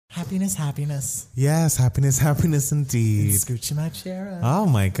Happiness, happiness. Yes, happiness indeed. Scoochie my chair up. Oh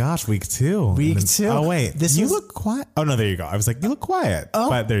my gosh, week 2. Week 2. Oh wait, you look quiet. Oh no, there you go. I was like, you look quiet. Oh,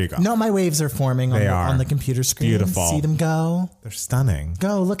 but there you go. No, my waves are forming on the computer screen. Beautiful. See them go. They're stunning.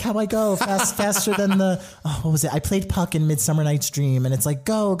 Go, look how I go. Faster than the, what was it? I played Puck in Midsummer Night's Dream, and it's like,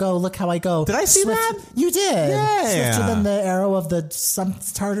 go, look how I go. Did I see that? You did. Yeah. Swifter than the arrow of the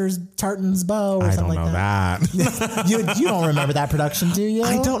Tartan's bow or something like that. I don't know that. You don't remember that production, do you?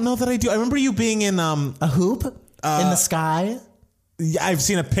 I don't know that I do. I remember you being in a hoop in the sky. Yeah, I've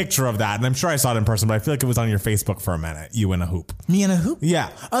seen a picture of that, and I'm sure I saw it in person, but I feel like it was on your Facebook for a minute. You in a hoop. Me in a hoop?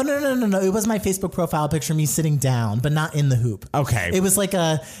 Yeah. Oh, no. It was my Facebook profile picture, me sitting down, but not in the hoop. Okay. It was like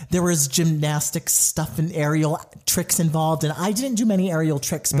there was gymnastics stuff and aerial tricks involved, and I didn't do many aerial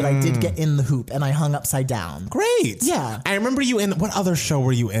tricks, but I did get in the hoop, and I hung upside down. Great. Yeah. I remember you in, what other show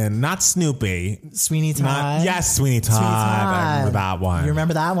were you in? Not Snoopy. Sweeney Todd. Yes, Sweeney Todd. I remember that one. You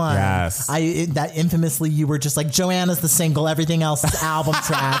remember that one? Yes. That infamously, you were just like, Joanna's the single, everything else is album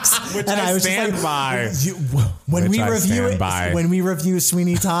tracks. Which and I was stand just like, by. When we review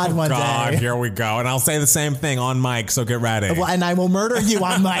Sweeney Todd one day. Here we go. And I'll say the same thing on mic, so get ready. Well, and I will murder you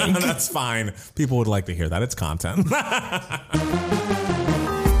on mic. That's fine. People would like to hear that. It's content.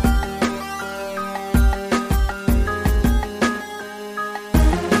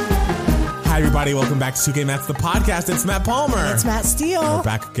 Hi, everybody. Welcome back to 2K Matt's the podcast. It's Matt Palmer. It's Matt Steele. We're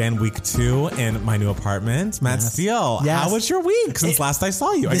back again, week 2 in my new apartment. Matt Steele, how was your week since last I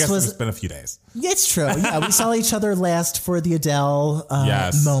saw you? I guess it's been a few days. It's true. Yeah, we saw each other last for the Adele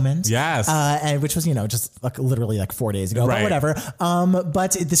moment. Yes. And which was, just like literally like 4 days ago, right. But whatever.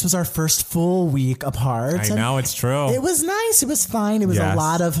 But this was our first full week apart. I know, it's true. It was nice. It was fine. It was a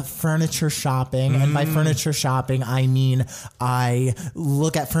lot of furniture shopping. And by furniture shopping, I mean I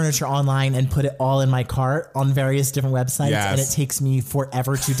look at furniture online and put it all in my cart on various different websites. Yes. And it takes me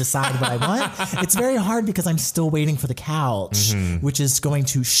forever to decide what I want. It's very hard because I'm still waiting for the couch, which is going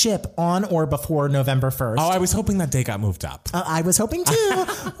to ship on or before November 1st. Oh, I was hoping that day got moved up. I was hoping too.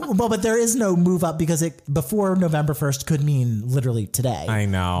 but there is no move up because before November 1st could mean literally today. I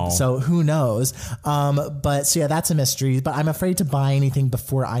know. So who knows? That's a mystery. But I'm afraid to buy anything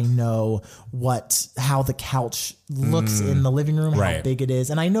before I know how the couch looks in the living room, how big it is.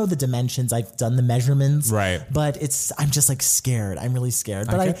 And I know the dimensions. I've done the measurements. Right. But I'm just like scared. I'm really scared.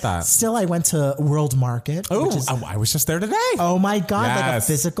 But I get that. Still, I went to World Market. I was just there today. Oh my God. Yes. Like a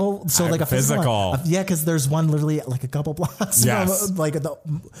physical. So like a physical. Yeah. Cause there's one literally like a couple blocks from like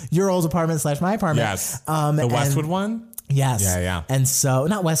your old apartment / my apartment. Yes. The Westwood one? Yes. Yeah. And so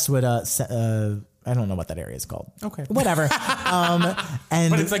not Westwood, I don't know what that area is called. Okay. Whatever.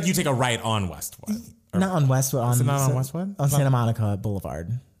 But it's like you take a right on Westwood. Not on Westwood. Is it not on Westwood? On Santa Monica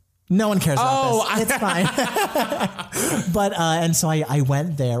Boulevard. No one cares about this. It's fine. But, and so I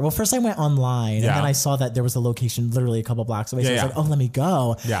went there. Well, first I went online and then I saw that there was a location literally a couple blocks away. So I was like, oh, let me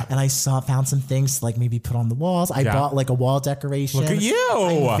go. Yeah. And I found some things to like maybe put on the walls. I bought like a wall decoration. Look at you.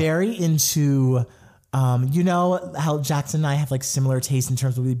 I'm very into... you know how Jackson and I have like similar tastes in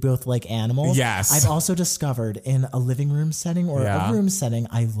terms of we both like animals? Yes. I've also discovered in a living room setting or a room setting,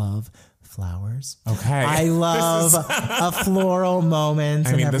 I love flowers. Okay. I love a floral moment.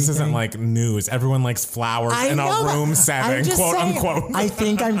 I mean, this isn't like news. Everyone likes flowers in a room setting, quote unquote. I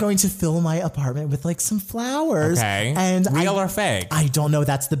think I'm going to fill my apartment with like some flowers. Okay. And real or fake? I don't know.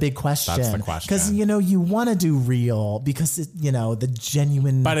 That's the big question. That's the question. Because, you want to do real because, the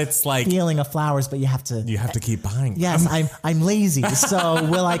genuine but it's like feeling of flowers, but you have to keep buying. Yes, I'm lazy. So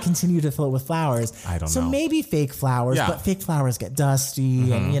will I continue to fill it with flowers? I don't know. So maybe fake flowers, but fake flowers get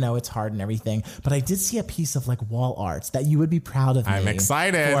dusty and, it's hard and everything. But I did see a piece of like wall art that you would be proud of me. I'm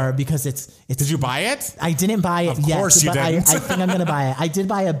excited. Because it's. Did you buy it? I didn't buy it yet. Of course you didn't. I think I'm going to buy it. I did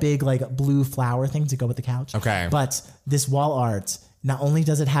buy a big like blue flower thing to go with the couch. Okay. But this wall art, not only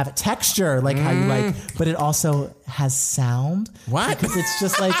does it have texture like how you like, but it also has sound. What? Because it's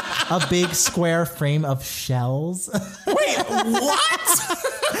just like a big square frame of shells. Wait, what?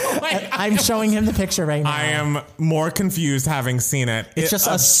 I'm showing him the picture right now. I am more confused having seen it. It's just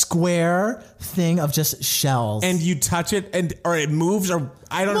a square thing of just shells. And you touch it or it moves or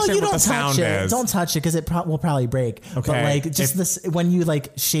I don't understand what the sound is. Don't touch it because it will probably break. Okay. But like this, when you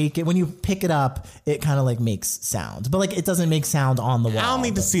like shake it, when you pick it up, it kind of like makes sound. But like it doesn't make sound on the wall. I'll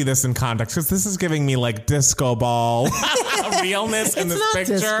need to see this in context because this is giving me like disco ball realness in this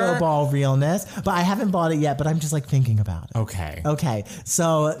picture. It's not disco ball realness, but I haven't bought it yet. But I'm just like thinking about it. Okay.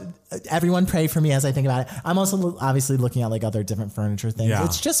 So everyone pray for me as I think about it. I'm also obviously looking at like other different furniture things. Yeah.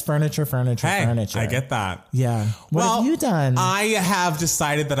 It's just furniture. Hey, furniture. I get that. Yeah. What have you done? I have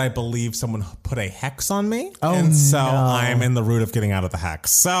decided that I believe someone put a hex on me. Oh, and so I'm in the root of getting out of the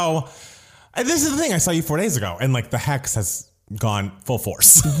hex. So this is the thing. I saw you 4 days ago, and like the hex has gone full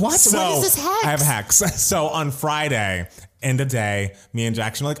force. What? So what is this hex? I have a hex. So on Friday, end of day, me and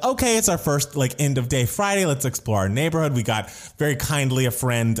Jackson were like, okay, it's our first like end of day Friday. Let's explore our neighborhood. We got very kindly a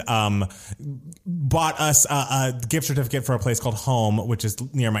friend bought us a gift certificate for a place called Home, which is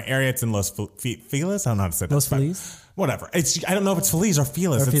near my area. It's in Los Feliz. I don't know how to say that. Los Feliz? Whatever. I don't know if it's Feliz or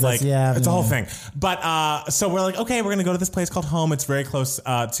Feliz. It's like, it's a whole thing. But so we're like, okay, we're going to go to this place called Home. It's very close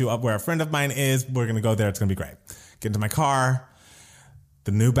to where a friend of mine is. We're going to go there. It's going to be great. Get into my car.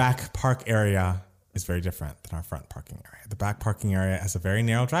 The new back park area is very different than our front parking area. The back parking area has a very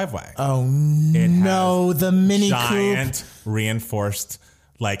narrow driveway. Oh, no. The Mini giant reinforced,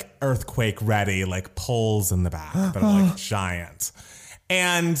 like earthquake ready, like poles in the back that are like giant.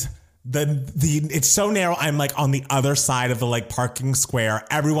 And it's so narrow. I'm like on the other side of the like parking square.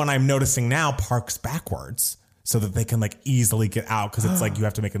 Everyone I'm noticing now parks backwards so that they can like easily get out. Cause it's like, you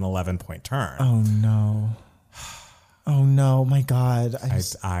have to make an 11-point turn. Oh no. Oh no. My God.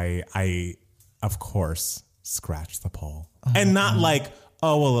 I of course scratch the pole and not like,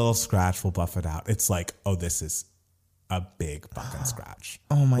 oh, a little scratch will buff it out. It's like, oh, this is a big fucking scratch.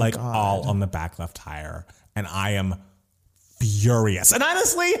 Oh my like, God. Like all on the back left tire. And I am furious. And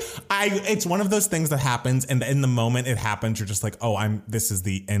honestly, it's one of those things that happens, and in the moment it happens, you're just like, oh, this is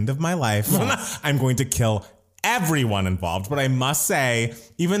the end of my life. Yes. I'm going to kill everyone involved. But I must say,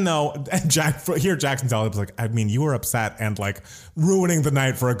 even though Jackson Tell was like, I mean, you were upset and like ruining the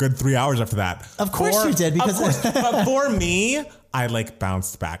night for a good 3 hours after that. Of course you did, because but for me, I like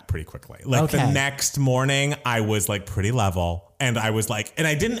bounced back pretty quickly. Like the next morning, I was like pretty level. And I was like, and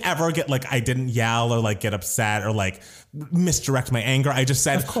I didn't ever get like, I didn't yell or like get upset or like misdirect my anger. I just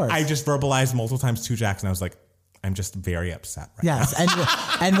said, I just verbalized multiple times to Jackson. I was like, I'm just very upset right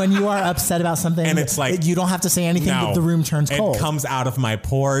now. And when you are upset about something, and it's like, you don't have to say anything, but the room turns cold. It comes out of my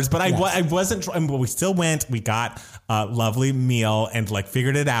pores. But I wasn't, but we still went. We got a lovely meal and like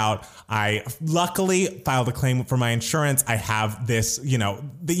figured it out. I luckily filed a claim for my insurance. I have this, you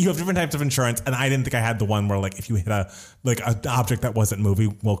have different types of insurance, and I didn't think I had the one where like if you hit an object that wasn't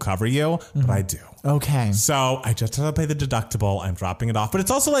moving, we'll cover you, but I do. Okay. So I just have to pay the deductible. I'm dropping it off. But it's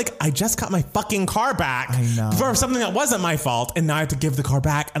also like, I just got my fucking car back. I know. For something that wasn't my fault. And now I have to give the car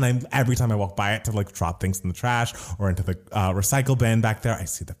back. And every time I walk by it to like drop things in the trash or into the recycle bin back there, I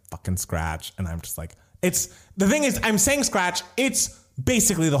see the fucking scratch. And I'm just like, the thing is, I'm saying scratch. It's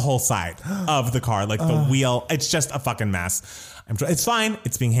basically the whole side of the car. Like the wheel. It's just a fucking mess. It's fine.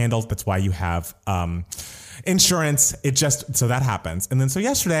 It's being handled. That's why you have insurance. So that happens. And then so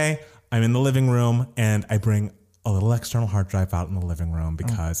yesterday, I'm in the living room and I bring a little external hard drive out in the living room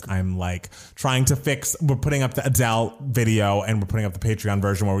because I'm like trying to we're putting up the Adele video and we're putting up the Patreon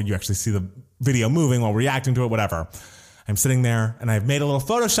version where you actually see the video moving while reacting to it, whatever. I'm sitting there and I've made a little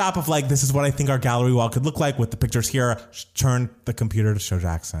Photoshop of like, this is what I think our gallery wall could look like with the pictures here. Turn the computer to show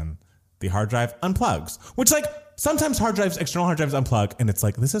Jackson. The hard drive unplugs, which like sometimes external hard drives unplug and it's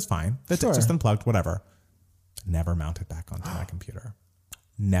like, this is fine. That's just unplugged, whatever. Never mounted back onto my computer.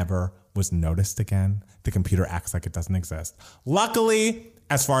 Never was noticed again. The computer acts like it doesn't exist. Luckily,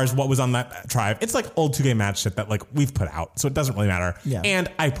 as far as what was on that drive, it's like old 2K Match shit that like we've put out, so it doesn't really matter. Yeah.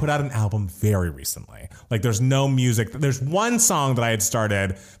 And I put out an album very recently. Like there's no music. There's one song that I had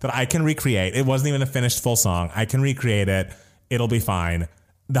started that I can recreate. It wasn't even a finished full song. I can recreate it. It'll be fine.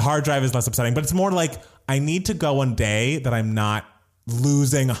 The hard drive is less upsetting, but it's more like I need to go one day that I'm not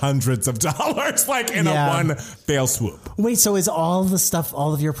losing hundreds of dollars like in a one fail swoop. Wait, so is all the stuff,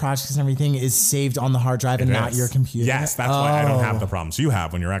 all of your projects and everything is saved on the hard drive and not your computer? Yes, that's why I don't have the problems you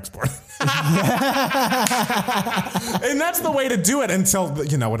have when you're exporting. And that's the way to do it until, it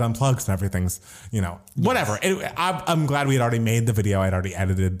unplugs and everything's, whatever. I'm glad we had already made the video. I'd already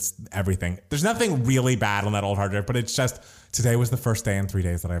edited everything. There's nothing really bad on that old hard drive, but it's just today was the first day in 3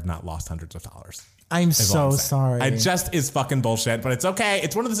 days that I have not lost hundreds of dollars. I'm so sorry. It just is fucking bullshit, but it's okay.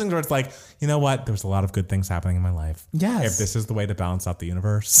 It's one of those things where it's like, you know what? There was a lot of good things happening in my life. Yes. If this is the way to balance out the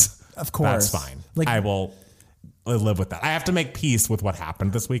universe, of course, that's fine. Like, I will live with that. I have to make peace with what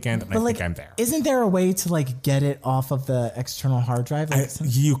happened this weekend, and I think I'm there. Isn't there a way to like get it off of the external hard drive?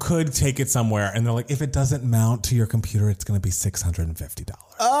 You could take it somewhere, and they're like, if it doesn't mount to your computer, it's going to be $650.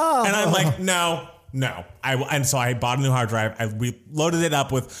 Oh. And I'm like, no. And so I bought a new hard drive. I reloaded it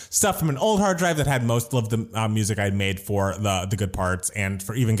up with stuff from an old hard drive that had most of the music I'd made for the good parts and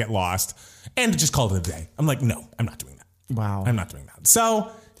for Even Get Lost, and just called it a day. I'm like, no, I'm not doing that. Wow. I'm not doing that.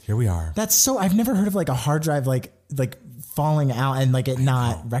 So here we are. I've never heard of like a hard drive like falling out and like it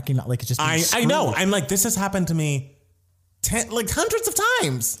not recognized, like it just. I know. I'm like, this has happened to me hundreds of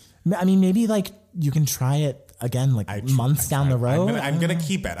times. I mean, maybe like you can try it again, like months down the road. I'm gonna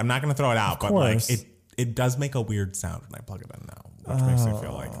keep it. I'm not gonna throw it out, but like it does make a weird sound when I plug it in now, which makes me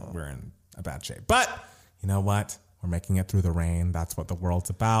feel like we're in a bad shape. But you know what? We're making it through the rain. That's what the world's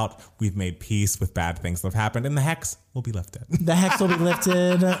about. We've made peace with bad things that have happened, and the hex will be lifted. The hex will be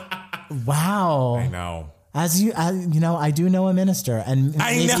lifted. Wow. I know. As you know, I do know a minister, and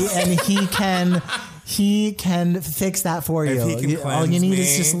he can fix that for you. All you need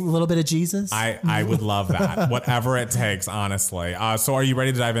is just a little bit of Jesus. I would love that. Whatever it takes, honestly. So are you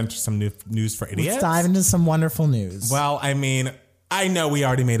ready to dive into some news for idiots? Let's dive into some wonderful news. Well, I mean, I know we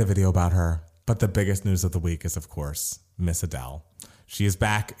already made a video about her, but the biggest news of the week is, of course, Miss Adele. She is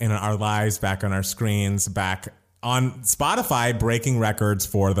back in our lives, back on our screens, back on Spotify, breaking records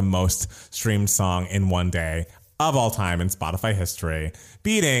for the most streamed song in one day of all time in Spotify history,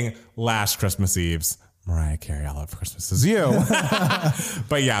 beating Last Christmas Eve's Mariah Carey, All of Christmas Is You.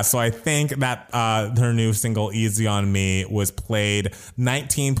 But yeah, so I think that her new single, Easy on Me, was played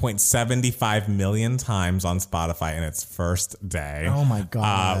 19.75 million times on Spotify in its first day. Oh my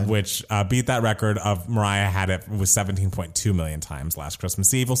God. Which beat that record of Mariah had it was 17.2 million times last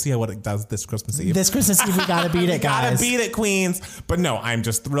Christmas Eve. We'll see what it does this Christmas Eve. This Christmas Eve, we gotta beat it, guys. Gotta beat it, queens. But no, I'm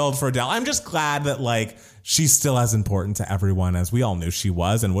just thrilled for Adele. I'm just glad that like she's still as important to everyone as we all knew she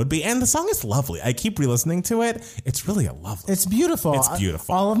was and would be. And the song is lovely. I keep re-listening to it. It's really a lovely It's beautiful. It's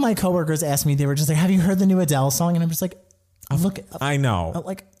beautiful. All of my coworkers asked me, they were just like, have you heard the new Adele song? And I'm just like, look. I know.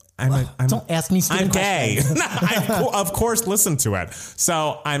 Like, I'm don't ask me stupid questions. I'm gay. Of course, listen to it.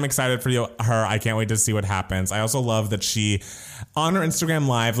 So I'm excited for her. I can't wait to see what happens. I also love that she, on her Instagram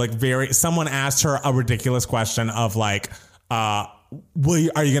Live, like someone asked her a ridiculous question of like, are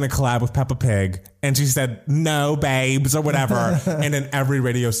you going to collab with Peppa Pig? And she said, no, babes, or whatever. And in every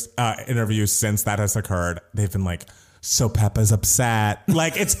radio interview since that has occurred, they've been like, so Peppa's upset.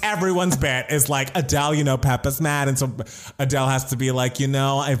 Like, it's everyone's bit is like, Adele, you know, Peppa's mad. And so Adele has to be like, you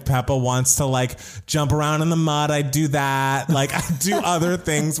know, if Peppa wants to like jump around in the mud, I do that. Like, I do other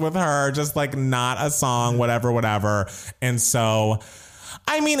things with her, just like not a song, whatever. And so,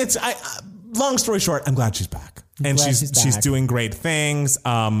 I mean, long story short, I'm glad she's back. And she's doing great things.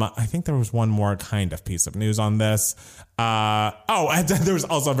 I think there was one more kind of piece of news on this. There was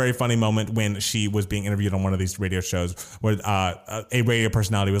also a very funny moment when she was being interviewed on one of these radio shows where a radio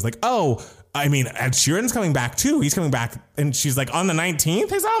personality was like, oh, I mean, Ed Sheeran's coming back too. He's coming back. And she's like, on the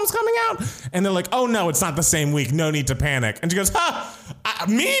 19th, his album's coming out. And they're like, oh no, it's not the same week. No need to panic. And she goes,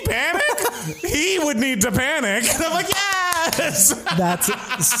 me panic? He would need to panic. And I'm like, yes.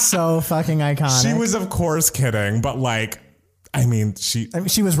 That's so fucking iconic. She was, of course, kidding, but like, I mean, she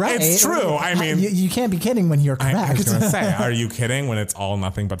was right. It's true. I mean, you can't be kidding when you're correct. I was going to say, are you kidding when it's all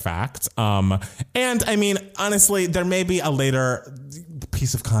nothing but fact? And I mean, honestly, there may be a later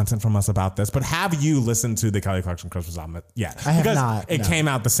piece of content from us about this, but have you listened to the Kelly Clarkson Christmas album yet? I have not. It came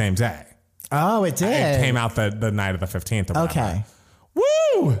out the same day. Oh, it did. It came out the night of the 15th. Or okay.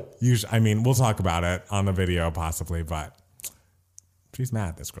 Woo! I mean, we'll talk about it on the video possibly, but she's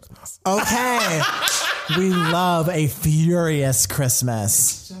mad this Christmas. Okay. We love a furious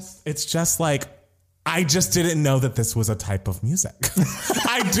Christmas. It's just like, I just didn't know that this was a type of music.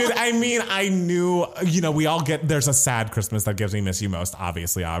 I knew, you know, we all there's a sad Christmas that gives me Miss You Most,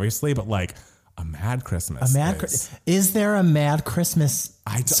 obviously, but like a mad Christmas. Is there a mad Christmas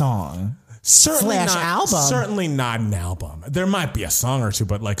song? Certainly not, album. Certainly not an album. There might be a song or two,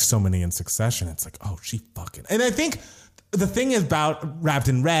 but like so many in succession, it's like, oh, she fucking. And I think the thing is about Wrapped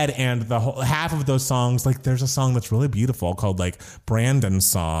in Red and the whole half of those songs, like there's a song that's really beautiful called like Brandon's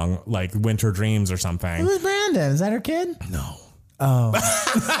song, like Winter Dreams or something. Who's Brandon? Is that her kid? No.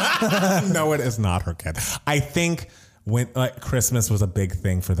 Oh. No, it is not her kid. I think when Christmas was a big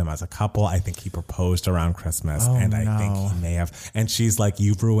thing for them as a couple. I think he proposed around Christmas, and I think he may have. And she's like,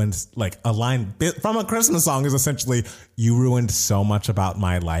 "You've ruined," like a line from a Christmas song is essentially, "You ruined so much about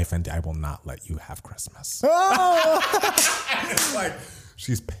my life, and I will not let you have Christmas." Oh, it's like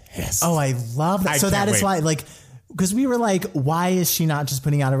she's pissed. Oh, I love that. So that is why, like. Because we were like, why is she not just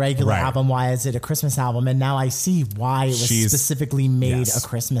putting out a regular album? Why is it a Christmas album? And now I see why it was specifically made a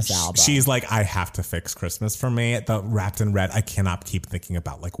Christmas album. She's like, I have to fix Christmas for me. The Wrapped in Red, I cannot keep thinking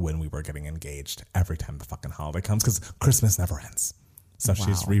about like when we were getting engaged every time the fucking holiday comes because Christmas never ends. So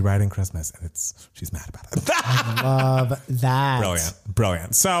she's rewriting Christmas and she's mad about it. I love that.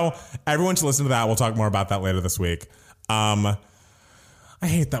 Brilliant. So everyone should listen to that. We'll talk more about that later this week. I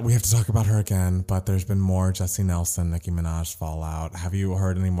hate that we have to talk about her again, but there's been more Jessie Nelson, Nicki Minaj fallout. Have you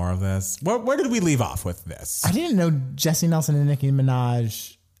heard any more of this? Where did we leave off with this? I didn't know Jessie Nelson and Nicki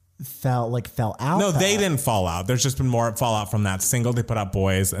Minaj fell out. No, they didn't fall out. There's just been more fallout from that single they put out,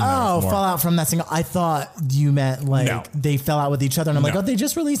 Boys. And fallout from that single. I thought you meant they fell out with each other, and I'm like, oh, they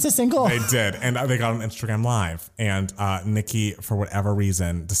just released a single. They did, and they got on Instagram Live, and Nicki, for whatever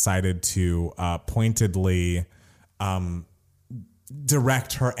reason, decided to pointedly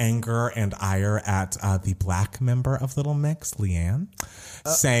direct her anger and ire at the black member of Little Mix, Leanne,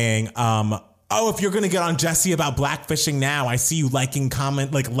 saying, oh, if you're going to get on Jessie about blackfishing now, I see you liking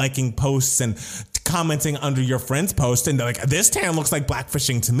posts and commenting under your friend's post. And like, this tan looks like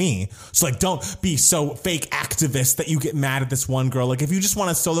blackfishing to me. So like, don't be so fake activist that you get mad at this one girl. Like, if you just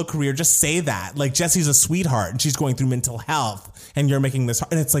want a solo career, just say that. Like, Jessie's a sweetheart and she's going through mental health and you're making this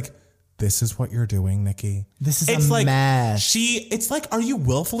hard. And it's like, this is what you're doing, Nicki. This is a mess. It's like, are you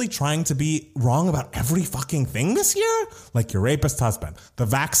willfully trying to be wrong about every fucking thing this year? Like your rapist husband, the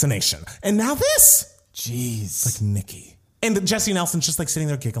vaccination, and now this. Jeez. Like Nicki. And Jessie Nelson's just like sitting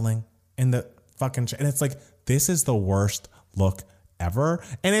there giggling in the fucking and it's like, this is the worst look ever.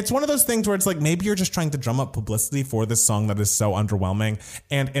 And it's one of those things where it's like, maybe you're just trying to drum up publicity for this song that is so underwhelming.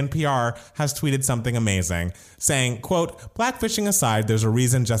 And NPR has tweeted something amazing saying, quote, blackfishing aside, there's a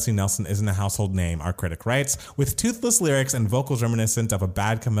reason Jessie Nelson isn't a household name, our critic writes. With toothless lyrics and vocals reminiscent of a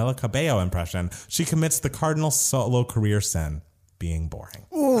bad Camila Cabello impression, she commits the cardinal solo career sin, being boring.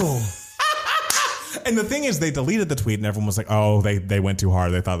 Ooh. And the thing is, they deleted the tweet and everyone was like, oh, they went too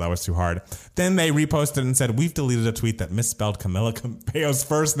hard. They thought that was too hard. Then they reposted and said, we've deleted a tweet that misspelled Camila Cabello's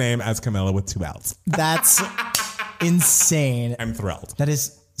first name as Camila with 2 L's. That's insane. I'm thrilled. That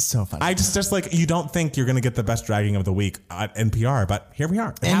is so funny. I just like, you don't think you're going to get the best dragging of the week at NPR, but here we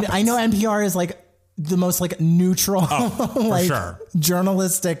are. And I know NPR is like the most like neutral, like sure.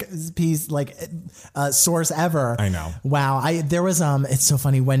 journalistic piece, like source ever. I know. Wow. There was it's so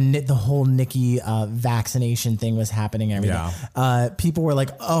funny when the whole Nicki vaccination thing was happening and everything. People were like,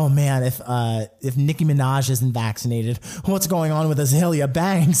 oh man, if Nicki Minaj isn't vaccinated, what's going on with Azalea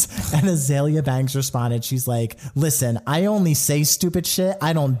Banks? And Azalea Banks responded, she's like, listen, I only say stupid shit.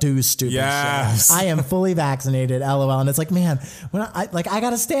 I don't do stupid shit. I am fully vaccinated. LOL. And it's like, man, when I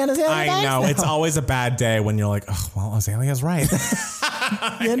gotta stand Azalea Banks. I know. Now. It's always a bad day when you're like, oh, well, Azalea's right.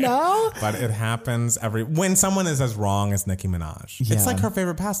 You know? But it happens when someone is as wrong as Nicki Minaj. Yeah. It's like her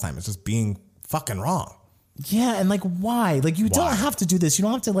favorite pastime. It's just being fucking wrong. Yeah, and like, why? Like, you don't have to do this. You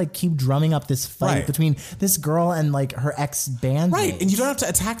don't have to like keep drumming up this fight between this girl and like her ex-band. Right, and you don't have to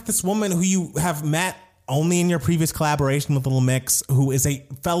attack this woman who you have met only in your previous collaboration with Little Mix, who is a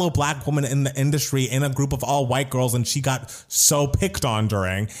fellow black woman in the industry in a group of all white girls, and she got so picked on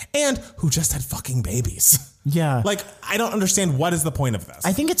during, and who just had fucking babies. Yeah. Like, I don't understand what is the point of this.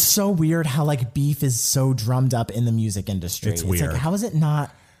 I think it's so weird how like beef is so drummed up in the music industry. It's weird. Like, how is it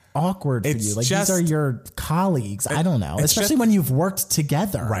not awkward for you? Like, these are your colleagues. I don't know. Especially when you've worked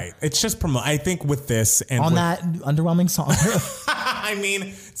together. Right. It's just I think with this and on that underwhelming song. I mean,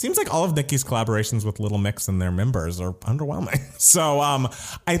 it seems like all of Nicki's collaborations with Little Mix and their members are underwhelming. So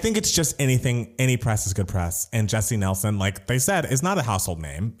I think it's just any press is good press. And Jessie Nelson, like they said, is not a household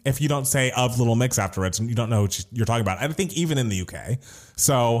name. If you don't say of Little Mix afterwards, and you don't know what you're talking about. I think even in the UK.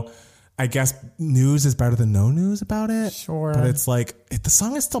 So I guess news is better than no news about it. Sure. But it's like, the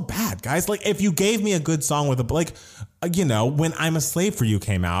song is still bad, guys. Like, if you gave me a good song with when I'm a Slave for You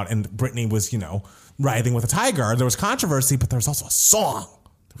came out and Britney was, riding with a tiger, there was controversy, but there was also a song.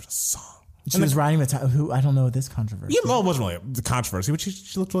 There was a song. She was riding with who? I don't know this controversy. Yeah, well, it wasn't really the controversy, but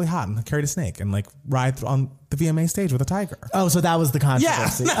she looked really hot and carried a snake and like ride on the VMA stage with a tiger. Oh, so that was the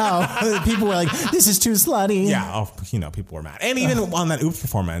controversy. Yeah. Oh, people were like, this is too slutty. Yeah, people were mad. And even on that Oops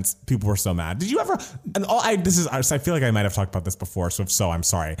performance, people were so mad. Did you ever, I feel like I might have talked about this before, so if so, I'm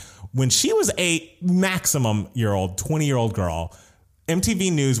sorry. When she was a maximum 20-year-old girl,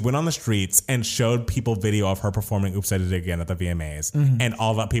 MTV News went on the streets and showed people video of her performing Oops, I Did It Again at the VMAs. Mm-hmm. And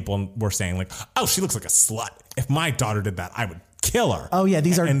all the people were saying like, oh, she looks like a slut. If my daughter did that, I would kill her. Oh yeah,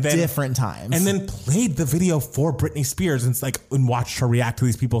 these are different times. And then played the video for Britney Spears and watched her react to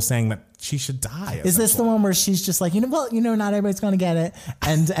these people saying that she should die. Is this the one where she's just like, not everybody's going to get it.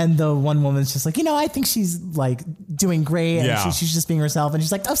 And the one woman's just like, I think she's like doing great. And she's just being herself. And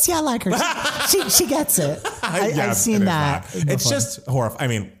she's like, oh, see, I like her. She gets it. I've seen that. It's just horrifying. I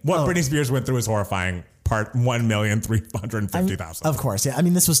mean, what Britney Spears went through is horrifying. Part 1,350,000. Of course, yeah. I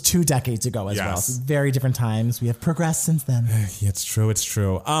mean, this was 2 decades ago as well. So very different times. We have progressed since then. It's true. It's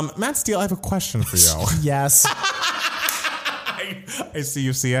true. Matt Steele, I have a question for you. Yes. I see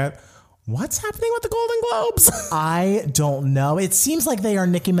you see it. What's happening with the Golden Globes? I don't know. It seems like they are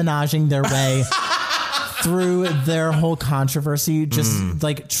Nicki Minajing their way through their whole controversy, just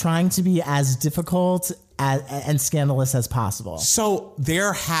like trying to be as difficult and scandalous as possible. So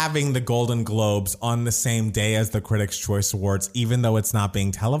they're having the Golden Globes on the same day as the Critics' Choice Awards, even though it's not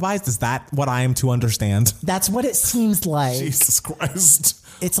being televised? Is that what I am to understand? That's what it seems like. Jesus Christ.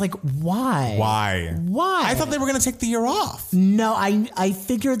 It's like, why? Why? I thought they were going to take the year off. No, I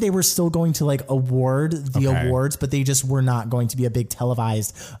figured they were still going to like award the awards, but they just were not going to be a big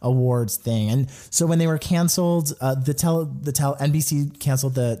televised awards thing. And so when they were canceled, NBC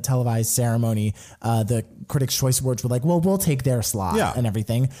canceled the televised ceremony. The Critics' Choice Awards were like, well, we'll take their slot and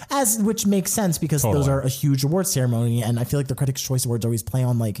everything, which makes sense because those are a huge award ceremony. And I feel like the Critics' Choice Awards always play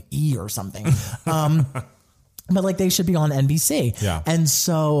on like E or something. But like they should be on NBC. Yeah. And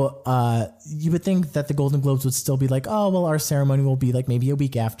so you would think that the Golden Globes would still be like, oh, well, our ceremony will be like maybe a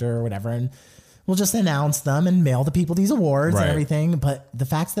week after or whatever. And we'll just announce them and mail the people these awards and everything. But the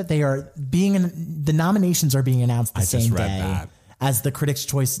fact that they are the nominations are being announced the same day as the Critics'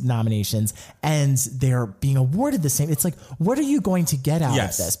 Choice nominations, and they're being awarded the same. It's like, what are you going to get out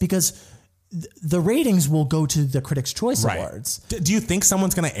of this? Because the ratings will go to the Critics' Choice Awards. Do you think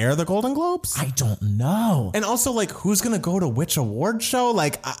someone's going to air the Golden Globes? I don't know. And also, like, who's going to go to which award show?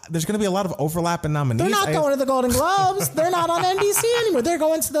 Like, there's going to be a lot of overlap in nominees. They're not going to the Golden Globes. They're not on NBC anymore. They're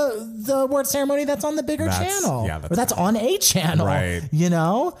going to the award ceremony that's on the bigger channel. Yeah, that's on a channel. Right. You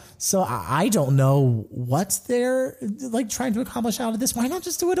know? So I don't know what they're like trying to accomplish out of this. Why not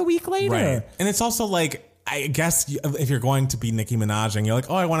just do it a week later? Right. And it's also like, I guess if you're going to be Nicki Minaj and you're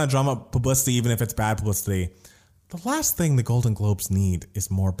like, oh, I want to drum up publicity, even if it's bad publicity. The last thing the Golden Globes need is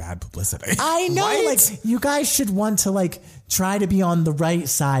more bad publicity. I know. Right? Like, you guys should want to like try to be on the right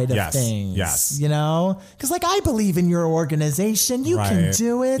side of things. Yes. You know? Because like I believe in your organization. You can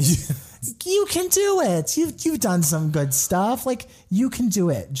do it. You can do it. You've done some good stuff. Like you can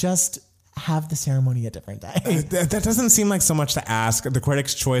do it. Just have the ceremony a different day. That doesn't seem like so much to ask. The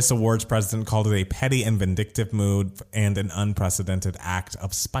Critics' Choice Awards president called it a petty and vindictive move and an unprecedented act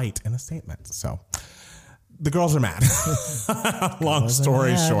of spite in a statement. So the girls are mad. Long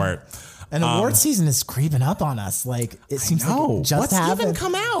story short. And award season is creeping up on us. Like it seems like it just What's even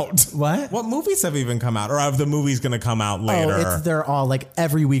come out? What movies have even come out? Or are the movies going to come out later? They're all like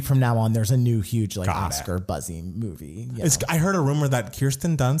every week from now on. There's a new huge like Oscar buzzing movie. I heard a rumor that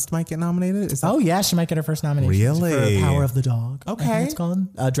Kirsten Dunst might get nominated. Oh yeah, she might get her first nomination. Really? For Power of the Dog. Okay, it's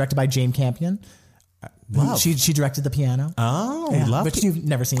called. Directed by Jane Campion. She directed The Piano. Oh, which you've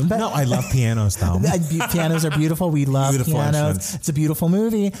never seen. But no, I love pianos though. Pianos are beautiful. We love pianos. Instruments. It's a beautiful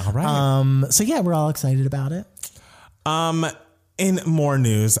movie. All right. So yeah, we're all excited about it. In more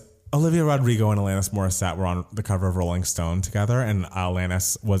news, Olivia Rodrigo and Alanis Morissette were on the cover of Rolling Stone together, and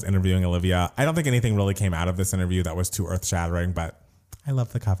Alanis was interviewing Olivia. I don't think anything really came out of this interview that was too earth-shattering, but I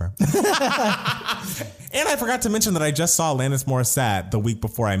love the cover. And I forgot to mention that I just saw Alanis Morissette the week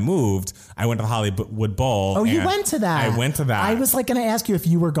before I moved. I went to the Hollywood Bowl. Oh, you went to that? I went to that. I was like going to ask you if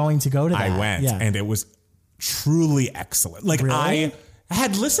you were going to go to that. I went, and it was truly excellent. Like really? I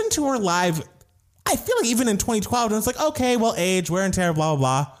had listened to her live. I feel like even in 2012, and it's like, okay, well, age, wear and tear, blah,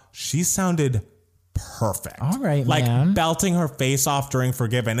 blah, blah. She sounded perfect. All right, like man. belting her face off during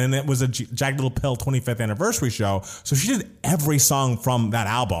Forgiven, and it was a Jagged Little Pill 25th anniversary show, so she did every song from that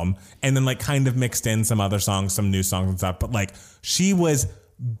album, and then like kind of mixed in some other songs, some new songs and stuff. But like she was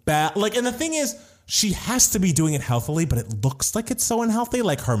like, and the thing is, she has to be doing it healthily, but it looks like it's so unhealthy.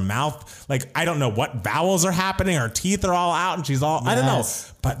 Like her mouth, like I don't know what vowels are happening. Her teeth are all out, and she's all I don't know.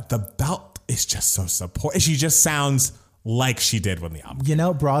 But the belt is just so supportive. She just sounds like she did when the album. You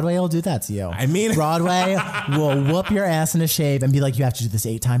know, Broadway will do that to you. I mean, Broadway will whoop your ass in a shave and be like, you have to do this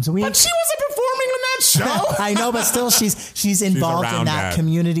 8 times a week. But she wasn't performing on that show. I know, but still, she's involved in that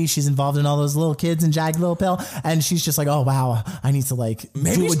community. She's involved in all those little kids in Jagged Little Pill, and she's just like, oh wow, I need to like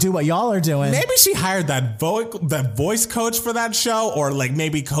do what y'all are doing. Maybe she hired that voice coach for that show, or like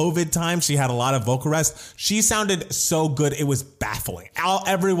maybe COVID time she had a lot of vocal rest. She sounded so good, it was baffling.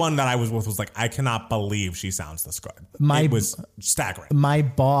 Everyone that I was with was like, I cannot believe she sounds this good. It was staggering. My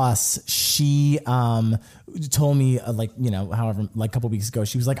boss, she told me like, you know, however, like a couple weeks ago,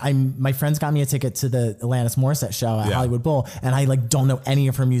 she was like, my friends got me a ticket to the Alanis Morissette show at Hollywood Bowl, and I like don't know any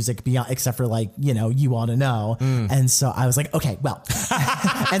of her music beyond except for like, you know, You Ought to Know. And so I was like, okay, well,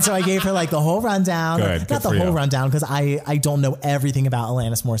 and so I gave her like the whole rundown, Good not the whole rundown because I don't know everything about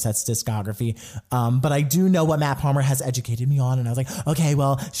Alanis Morissette's discography, but I do know what Matt Palmer has educated me on, and I was like, okay,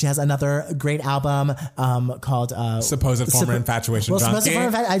 well, she has another great album called Supposed Former Infatuation Junkie.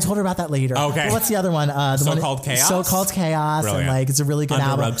 I told her about that later. Okay. But what's the other one? So-Called Chaos. So-Called Chaos, Brilliant. and like it's a really good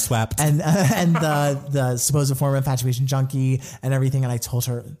Under album. Rug Swept. And the Supposed Former Infatuation Junkie and everything, and I told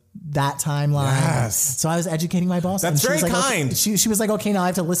her that timeline. Yes. So I was educating my boss. That's and she very was like, kind. Okay, she was like, okay, now I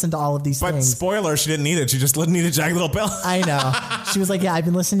have to listen to all of these But things. spoiler, she didn't need it. She just needed Jagged Little Pill. I know. She was like, yeah, I've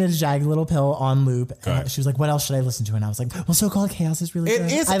been listening to Jagged Little Pill on loop. And she was like, what else should I listen to? And I was like, well, So-Called Chaos is really good.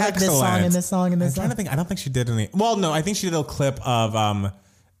 It is I like excellent. this song and this song and this I'm trying to think. I don't think she did any. Well, no, I think she did a clip of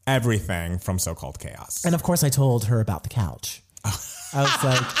everything from So-Called Chaos. And of course, I told her about The Couch. I was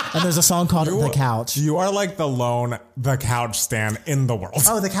like, and there's a song called The Couch. You are like the couch stand in the world.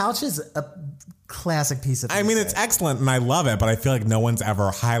 Oh, The Couch is a classic piece of music. I mean, it's excellent and I love it, but I feel like no one's ever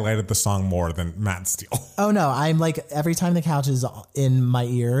highlighted the song more than Matt Steele. Oh no, I'm like, every time The Couch is in my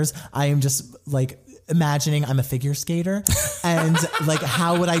ears, I am just like imagining I'm a figure skater and like,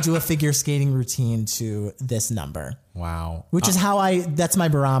 how would I do a figure skating routine to this number? Wow. Which is that's my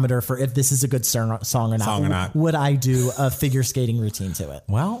barometer for if this is a good song or not. Would I do a figure skating routine to it?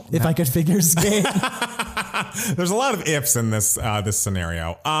 Well, if I could figure skate. There's a lot of ifs in this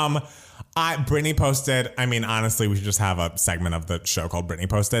scenario. Brittany posted, I mean, honestly, we should just have a segment of the show called Brittany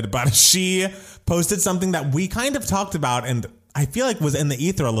Posted, but she posted something that we kind of talked about and I feel like was in the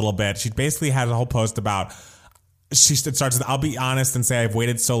ether a little bit. She basically had a whole post about, she starts with, I'll be honest and say I've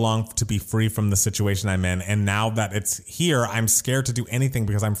waited so long to be free from the situation I'm in. And now that it's here, I'm scared to do anything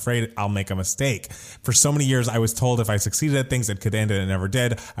because I'm afraid I'll make a mistake. For so many years, I was told if I succeeded at things, it could end and it never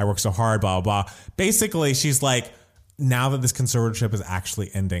did. I worked so hard, blah, blah, blah. Basically, she's like, now that this conservatorship is actually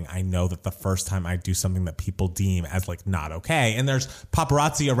ending, I know that the first time I do something that people deem as like not okay. And there's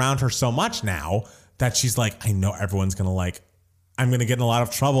paparazzi around her so much now that she's like, I know everyone's going to like, I'm going to get in a lot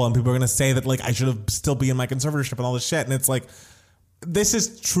of trouble and people are going to say that like I should have still be in my conservatorship and all this shit. And it's like, this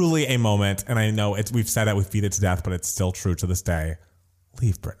is truly a moment. And I know we've said it, we feed it to death, but it's still true to this day.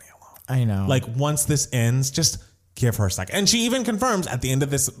 Leave Brittany alone. I know. Like once this ends, just give her a second. And she even confirms at the end of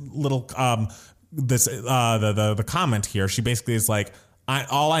this little, the comment here, she basically is like,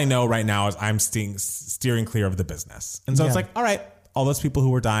 all I know right now is I'm steering clear of the business. And so it's like, all right, all those people who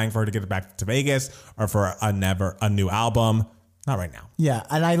were dying for her to get back to Vegas or for a new album, not right now. Yeah.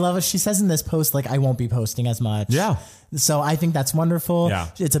 And I love it. She says in this post, like, I won't be posting as much. Yeah. So I think that's wonderful. Yeah.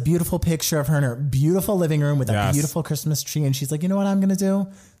 It's a beautiful picture of her in her beautiful living room with a beautiful Christmas tree. And she's like, you know what I'm going to do?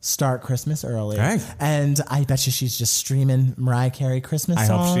 Start Christmas early. Okay. And I bet you she's just streaming Mariah Carey Christmas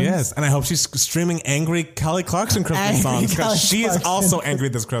songs. I hope she is. And I hope she's streaming angry Kelly Clarkson Christmas songs because she is also angry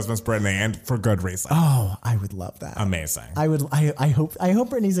this Christmas, Brittany, and for good reason. Oh, I would love that. Amazing. I hope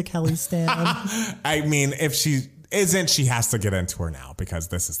Brittany's a Kelly stan. I mean, if she isn't, she has to get into her now because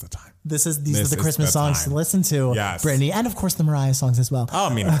this is the time. These are the Christmas songs to listen to, Brittany, and of course the Mariah songs as well. Oh,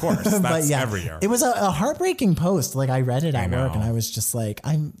 I mean, of course, that's every year. It was a heartbreaking post. Like I read it at work, and I was just like,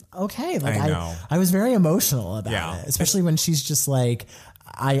 I'm okay. Like I was very emotional about it, especially when she's just like,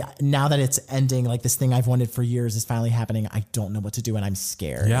 now that it's ending, like this thing I've wanted for years is finally happening. I don't know what to do, and I'm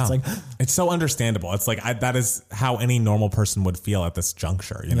scared. Yeah. It's like it's so understandable. It's like that is how any normal person would feel at this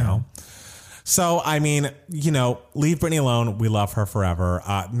juncture, you know. So, I mean, you know, leave Brittany alone. We love her forever.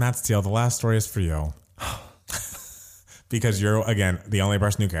 Matt Steele, the last story is for you. Because you're, again, the only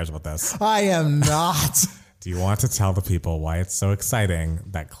person who cares about this. I am not. Do you want to tell the people why it's so exciting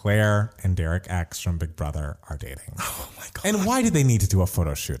that Claire and Derek X from Big Brother are dating? Oh, my God. And why did they need to do a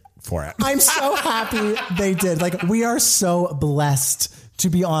photo shoot for it? I'm so happy they did. Like, we are so blessed to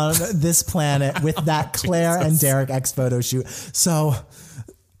be on this planet with that Claire and Derek X photo shoot. So...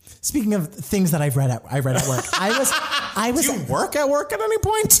 Speaking of things that I read at work, I was. Do you work at work at any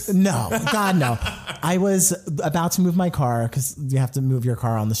point? No, God, no. I was about to move my car because you have to move your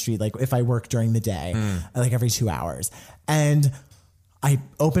car on the street. Like if I work during the day, like every 2 hours, and I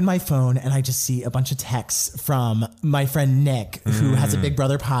open my phone and I just see a bunch of texts from my friend Nick, who has a Big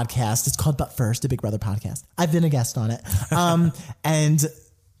Brother podcast. It's called But First, a Big Brother podcast. I've been a guest on it, and.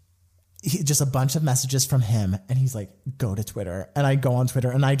 Just a bunch of messages from him, and he's like, go to Twitter. And I go on Twitter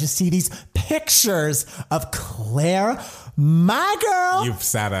and I just see these pictures of Claire, my girl. You've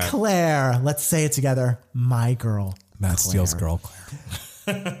said it. Claire. Let's say it together. My girl. Matt Steele's girl,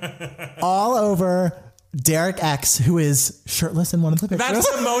 Claire. All over Derek X, who is shirtless in one of the pictures.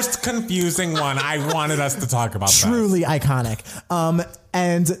 That's the most confusing one. I wanted us to talk about Truly iconic.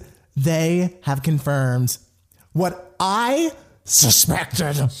 And they have confirmed what I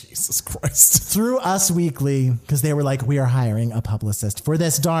suspected. Jesus Christ. Through Us Weekly, because they were like, we are hiring a publicist for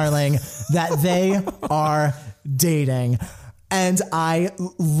this darling, that they are dating. And I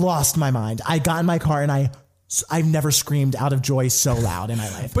lost my mind. I got in my car and I've never screamed out of joy so loud in my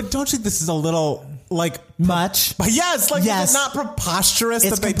life. But don't you think this is a little like much? But yes, like is it not preposterous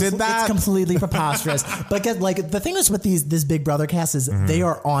that they did that? It's completely preposterous. But like the thing is with this Big Brother cast is they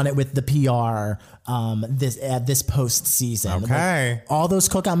are on it with the PR this post season. Okay. Like, all those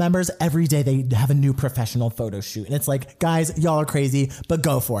Cookout members, every day they have a new professional photo shoot. And it's like, guys, y'all are crazy, but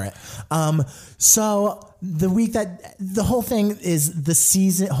go for it. So the week that the whole thing is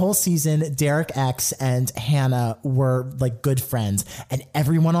the whole season, Derek X and Hannah were like good friends, and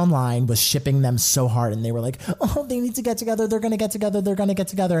everyone online was shipping them so hard, and they were like, oh, they need to get together. They're going to get together. They're going to get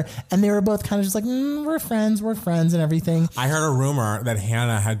together. And they were both kind of just like, we're friends and everything. I heard a rumor that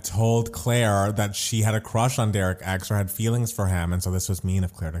Hannah had told Claire that she had a crush on Derek X or had feelings for him. And so this was mean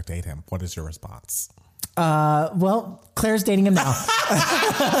of Claire to date him. What is your response? Well, Claire's dating him now.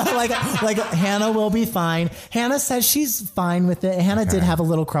 like Hannah will be fine. Hannah says she's fine with it. Hannah did have a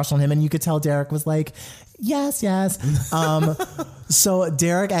little crush on him, and you could tell Derek was like, yes. So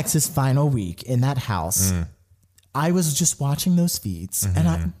Derek X's final week in that house, I was just watching those feeds,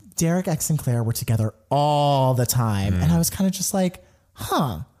 and Derek X and Claire were together all the time, and I was kind of just like,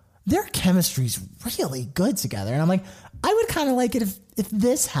 their chemistry's really good together. And I'm like, I would kind of like it if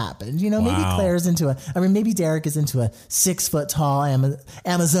this happened, maybe Claire's maybe Derek is into a 6 foot tall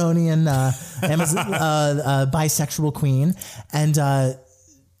Amazonian, bisexual queen. And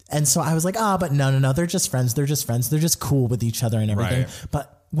so I was like, but no, they're just friends. They're just cool with each other and everything. Right.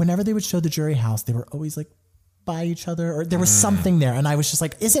 But whenever they would show the jury house, they were always like by each other, or there was something there. And I was just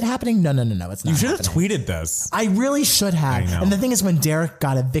like, is it happening? No, it's not. You should have happening. tweeted this. I really should have. And the thing is, when Derek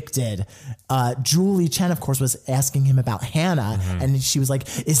got evicted, Julie Chen, of course, was asking him about Hannah. And she was like,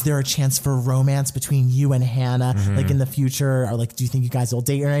 is there a chance for romance between you and Hannah, like in the future? Or like, do you think you guys will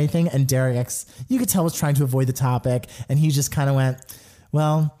date or anything? And Derek X, you could tell, was trying to avoid the topic. And he just kind of went,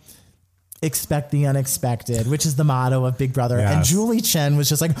 well, expect the unexpected, which is the motto of Big Brother. Yes. And Julie Chen was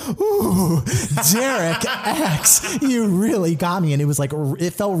just like, ooh, Derek X, you really got me. And it was like,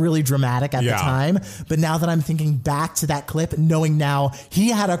 it felt really dramatic at the time. But now that I'm thinking back to that clip, knowing now he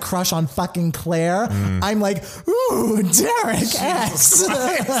had a crush on fucking Claire, I'm like, ooh, Derek X.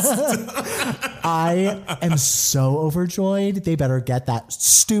 I am so overjoyed. They better get that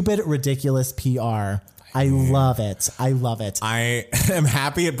stupid, ridiculous PR. I love it. I am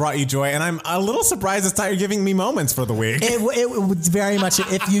happy it brought you joy, and I'm a little surprised it's not you're giving me moments for the week. It was very much,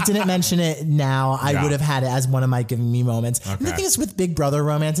 if you didn't mention it now, I would have had it as one of my giving me moments. Okay. And the thing is with Big Brother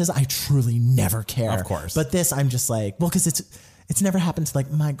romances, I truly never care. Of course. But this, I'm just like, well, because it's never happened to like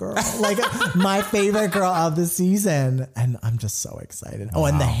my girl, like my favorite girl of the season. And I'm just so excited. Wow. Oh,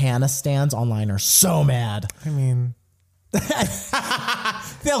 and the Hannah stans online are so mad. I mean...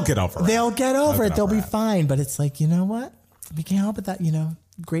 They'll get over it. They'll be fine. But it's like, you know what? We can't help it that,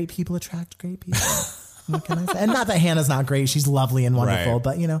 great people attract great people. What can I say? And not that Hannah's not great. She's lovely and wonderful. Right.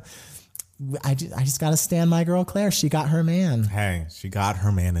 But, I just got to stand my girl Claire. She got her man. Hey, she got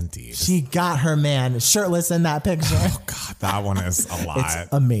her man indeed. She got her man. Shirtless in that picture. Oh, God. That one is a lot. It's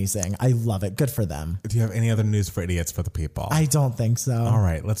amazing. I love it. Good for them. Do you have any other news for idiots for the people? I don't think so. All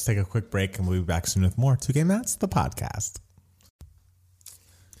right. Let's take a quick break and we'll be back soon with more 2 Gay Mats, the podcast.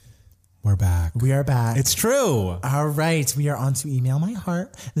 We're back. We are back. It's true. All right. We are on to Email My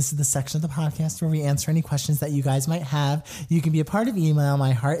Heart. This is the section of the podcast where we answer any questions that you guys might have. You can be a part of Email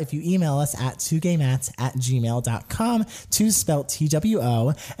My Heart if you email us at 2gaymats@gmail.com, 2 spelled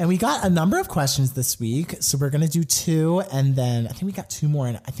TWO. And we got a number of questions this week. So we're going to do 2. And then I think we got 2 more.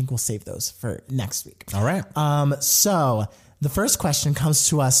 And I think we'll save those for next week. All right. So the first question comes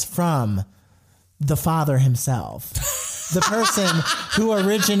to us from the father himself. The person who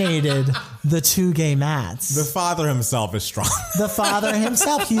originated the 2 Gay Mats. The father himself is strong. The father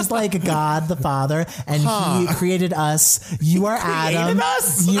himself. He's like God, the father, and he created us. You are Adam.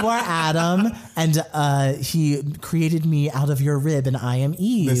 You are Adam, and he created me out of your rib, and I am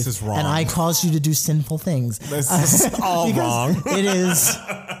Eve. This is wrong. And I caused you to do sinful things. This is all wrong. It is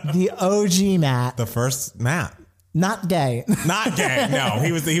the OG Matt. The first Matt. Not gay. Not gay. No,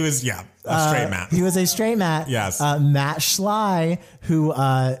 he was a straight Matt. He was a straight Matt. Yes. Matt Schley, who,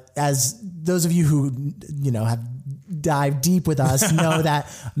 as those of you who, have dive deep with us know that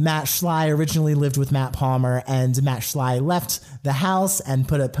Matt Schley originally lived with Matt Palmer, and Matt Schley left the house and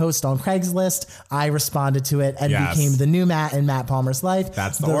put a post on Craigslist. I responded to it and became the new Matt in Matt Palmer's life.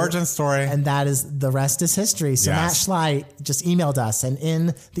 That's the origin story. And that is, the rest is history. So Matt Schley just emailed us, and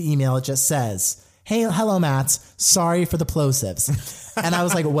in the email it just says, "Hey, hello, Matt. Sorry for the plosives." And I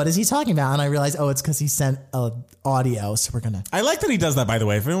was like, what is he talking about? And I realized, it's because he sent an audio. So we're going to. I like that he does that, by the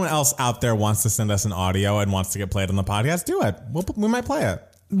way. If anyone else out there wants to send us an audio and wants to get played on the podcast, do it. We might play it.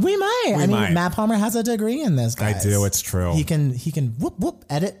 We might. I mean, Matt Palmer has a degree in this, guys. I do. It's true. He can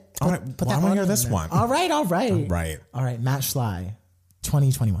edit. All right. Put I want to hear this one. All right. All right. Matt Schley,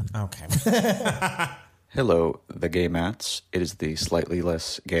 2021. Okay. Hello, the gay Matts. It is the slightly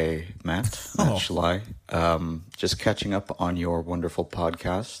less gay Matt Schley. Just catching up on your wonderful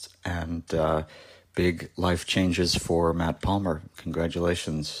podcast and big life changes for Matt Palmer.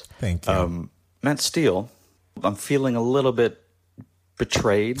 Congratulations. Thank you. Matt Steele, I'm feeling a little bit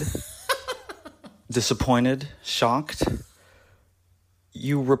betrayed, disappointed, shocked.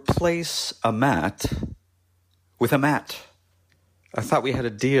 You replace a Matt with a Matt. I thought we had a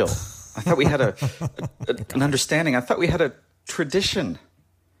deal. I thought we had an understanding. I thought we had a tradition.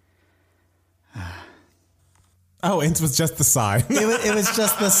 It was just the sigh. it was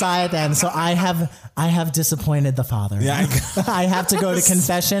just the sigh at the end. So I have disappointed the Father. Yeah, I have to go to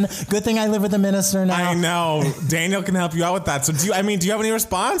confession. Good thing I live with a minister now. I know. Daniel can help you out with that. So do you have any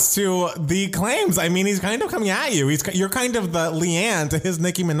response to the claims? I mean, he's kind of coming at you. You're kind of the Leanne to his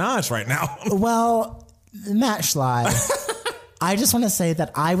Nicki Minaj right now. Well, Matt Schley. I just want to say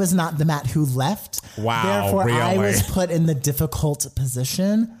that I was not the Matt who left. Wow, therefore, really? I was put in the difficult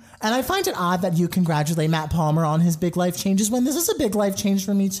position. And I find it odd that you congratulate Matt Palmer on his big life changes when this is a big life change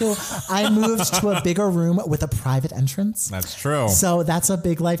for me too. I moved to a bigger room with a private entrance. That's true. So that's a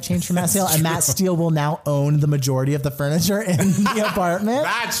big life change for Matt Steele. And Matt Steele will now own the majority of the furniture in the apartment.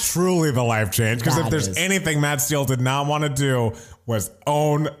 That's truly the life change. Because if there's anything Matt Steele did not want to do was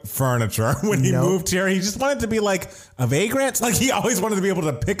own furniture. When he moved here, he just wanted to be like a vagrant. Like he always wanted to be able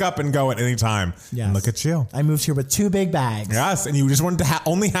to pick up and go at any time. Yes. And look at you. I moved here with 2 big bags. Yes, and you just wanted to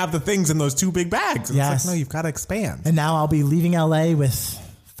only have the things in those 2 big bags. And yes. It's like, no, you've got to expand. And now I'll be leaving LA with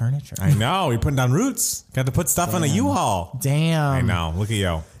furniture. I know. You're putting down roots. Got to put stuff on a U-Haul. Damn. I know. Look at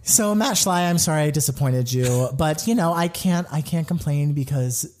you. So Matt Schley, I'm sorry I disappointed you, but I can't complain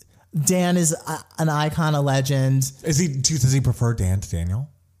because Dan is an icon, a legend. Does he prefer Dan to Daniel?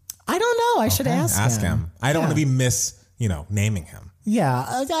 I don't know. I should ask him. I don't want to be naming him. Yeah,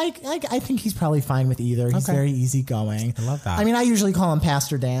 I think he's probably fine with either. He's very easygoing. I love that. I mean, I usually call him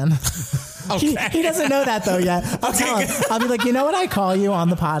Pastor Dan. Okay. He doesn't know that though yet. I'll be like, you know what I call you on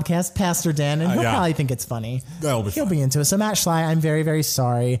the podcast, Pastor Dan, and he'll probably think it's funny. He'll be into it. So Matt Schley, I'm very, very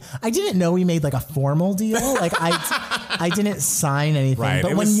sorry. I didn't know we made like a formal deal. Like I didn't sign anything. Right.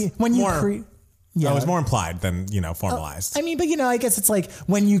 But when you it was more implied than, formalized. I mean, but I guess it's like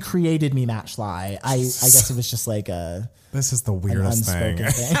when you created me, Matt Schley, I guess it was just like this is the weirdest thing.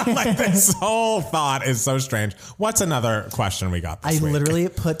 Like this whole thought is so strange. What's another question we got this week? I literally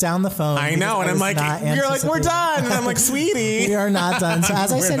put down the phone. I know, and I'm like, you're like, we're done. And I'm like, sweetie. We are not done. So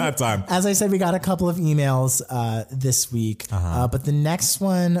as I said, we got a couple of emails this week. But the next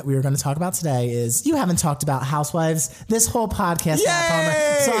one we were going to talk about today is, you haven't talked about Housewives this whole podcast, Matt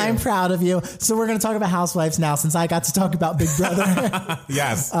Palmer. So I'm proud of you. So we're going to talk about Housewives now since I got to talk about Big Brother.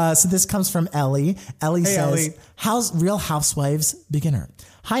 Yes. So this comes from Ellie. Ellie says, Real Housewives beginner.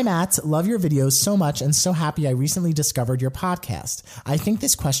 Hi, Matt. Love your videos so much and so happy I recently discovered your podcast. I think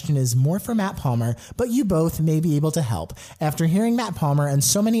this question is more for Matt Palmer, but you both may be able to help. After hearing Matt Palmer and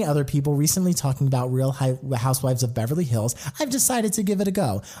so many other people recently talking about Real Housewives of Beverly Hills, I've decided to give it a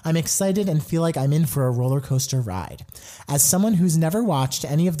go. I'm excited and feel like I'm in for a roller coaster ride. As someone who's never watched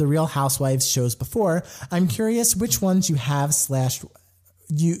any of the Real Housewives shows before, I'm curious which ones you have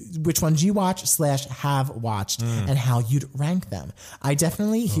which ones you watch / have watched and how you'd rank them. I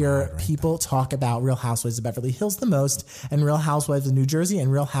definitely hear people talk about Real Housewives of Beverly Hills the most, and Real Housewives of New Jersey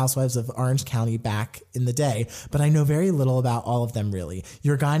and Real Housewives of Orange County back in the day, but I know very little about all of them really.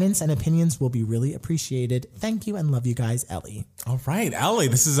 Your guidance and opinions will be really appreciated. Thank you and love you guys, Ellie. All right, Ellie,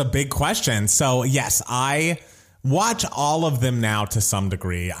 this is a big question. So yes, I watch all of them now to some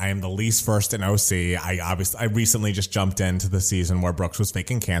degree. I am the least versed in OC. I recently just jumped into the season where Brooks was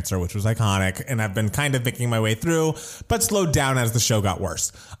faking cancer, which was iconic, and I've been kind of making my way through, but slowed down as the show got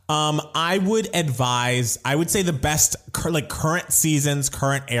worse. I would say the best current seasons,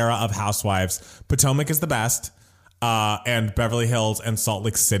 current era of Housewives, Potomac is the best. and Beverly Hills and Salt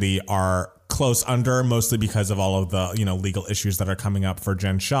Lake City are close under, mostly because of all of the, you know, legal issues that are coming up for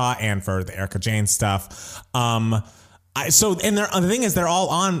Jen Shah and for the Erika Jayne stuff. The thing is, they're all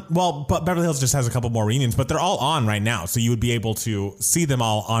on. Well, but Beverly Hills just has a couple more reunions, but they're all on right now. So you would be able to see them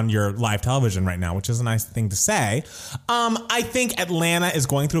all on your live television right now, which is a nice thing to say. I think Atlanta is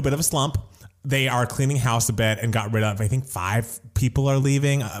going through a bit of a slump. They are cleaning house a bit and got rid of, I think, 5 people are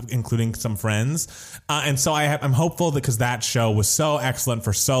leaving, including some friends. And so I'm hopeful because that show was so excellent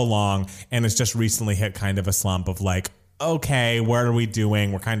for so long and it's just recently hit kind of a slump of like, okay, what are we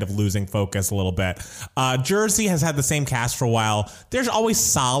doing? We're kind of losing focus a little bit. Jersey has had the same cast for a while. They're always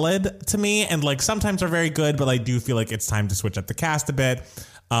solid to me and like sometimes are very good, but I do feel like it's time to switch up the cast a bit.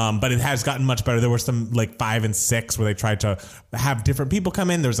 But it has gotten much better. There were some like 5 and 6 where they tried to have different people come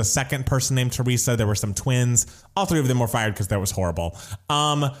in. There was a second person named Teresa. There were some twins. All 3 of them were fired because that was horrible.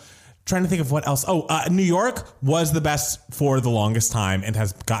 Trying to think of what else. New York was the best for the longest time and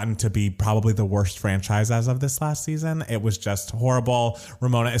has gotten to be probably the worst franchise as of this last season. It was just horrible.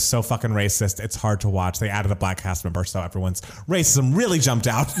 Ramona is so fucking racist. It's hard to watch. They added a black cast member, so everyone's racism really jumped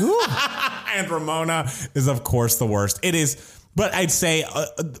out. And Ramona is, of course, the worst. It is, but I'd say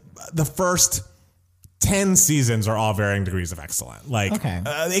the first 10 seasons are all varying degrees of excellent. Like, okay.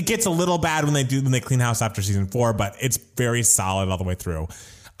 It gets a little bad when they clean house after season 4, but it's very solid all the way through.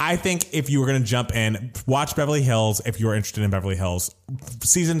 I think if you were going to jump in, watch Beverly Hills if you're interested in Beverly Hills.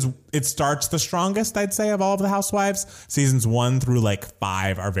 It starts the strongest, I'd say, of all of the Housewives. Seasons 1 through like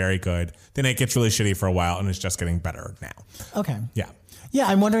 5 are very good. Then it gets really shitty for a while and it's just getting better now. Okay. Yeah. Yeah,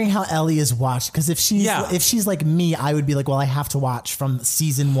 I'm wondering how Ellie is watched, because if she's like me, I would be like, well, I have to watch from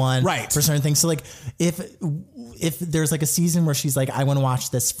season 1 for certain things. So like if there's like a season where she's like, I want to watch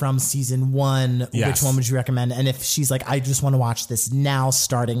this from season 1, which one would you recommend? And if she's like, I just want to watch this now,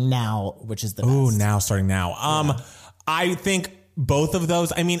 starting now, which is the best? Ooh, now starting now. I think both of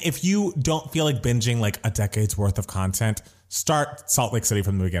those. I mean, if you don't feel like binging like a decade's worth of content, start Salt Lake City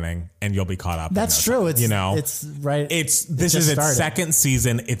from the beginning and you'll be caught up. That's true. It's, it's right. This is its second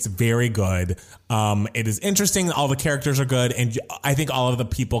season. It's very good. It is interesting. All the characters are good. And I think all of the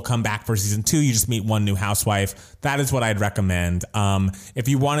people come back for season 2. You just meet one new housewife. That is what I'd recommend. If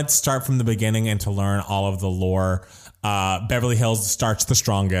you wanted to start from the beginning and to learn all of the lore, Beverly Hills starts the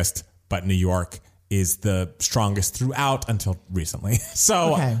strongest, but New York is the strongest throughout until recently.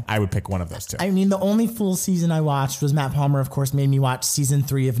 So I would pick one of those 2. I mean, the only full season I watched was Matt Palmer, of course, made me watch season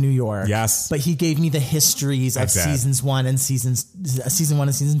 3 of New York. Yes. But he gave me the histories of season 1 and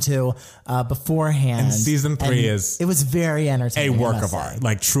season 2 beforehand. And season 3 it was very entertaining. A work of art.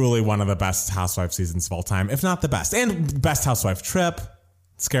 Like truly one of the best Housewife seasons of all time, if not the best. And best Housewife trip,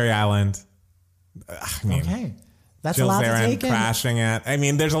 Scary Island. That's Jill a lot Zarin to take in. Crashing it. I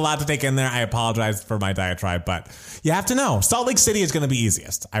mean, there's a lot to take in there. I apologize for my diatribe, but you have to know. Salt Lake City is going to be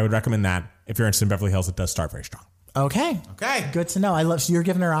easiest. I would recommend that. If you're interested in Beverly Hills, it does start very strong. Okay. Good to know. You're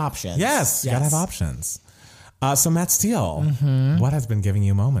giving her options. Yes. You got to have options. So Matt Steele, what has been giving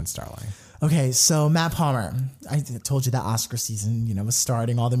you moments, darling? Okay, so Matt Palmer, I told you that Oscar season, was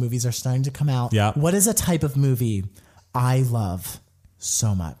starting. All the movies are starting to come out. Yeah. What is a type of movie I love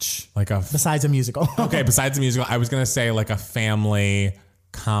so much? Besides a musical. Okay, besides a musical, I was going to say like a family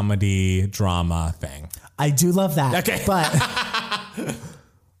comedy drama thing. I do love that. Okay. But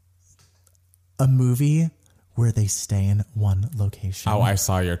a movie where they stay in one location. Oh, I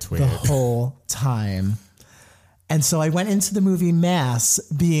saw your tweet. The whole time. And so I went into the movie Mass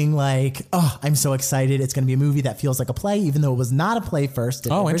being like, oh, I'm so excited. It's going to be a movie that feels like a play, even though it was not a play first.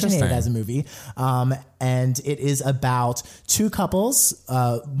 It originated as a movie. And it is about 2 couples.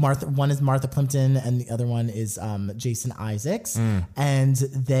 One is Martha Plimpton and the other one is Jason Isaacs. And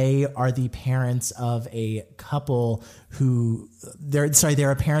they are the parents of a couple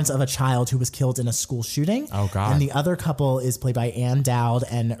they're parents of a child who was killed in a school shooting. Oh, God. And the other couple is played by Ann Dowd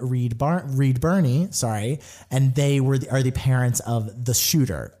and Reed Birney. And they are the parents of the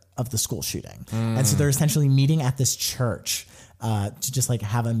shooter of the school shooting. And so they're essentially meeting at this church to just like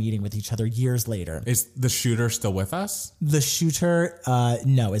have a meeting with each other years later. Is the shooter still with us? The shooter,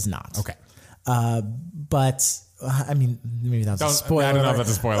 no, is not. Okay. But I mean, maybe that's a spoiler. I don't know if that's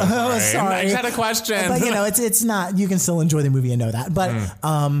a spoiler. Oh, sorry. I just had a question. But it's not. You can still enjoy the movie and know that.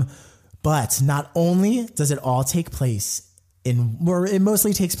 But not only does it all take place it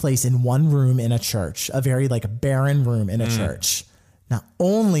mostly takes place in one room in a church, a very like barren room in a church. Not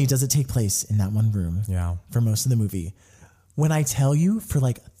only does it take place in that one room for most of the movie, when I tell you for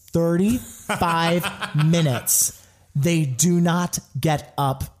like 35 minutes, They do not get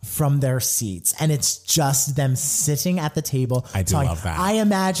up from their seats, and it's just them sitting at the table. I do love that. I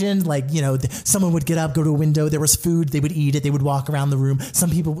imagined, like, you know, someone would get up, go to a window, there was food, they would eat it, they would walk around the room.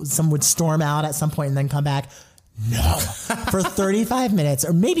 Some would storm out at some point and then come back. No. For 35 minutes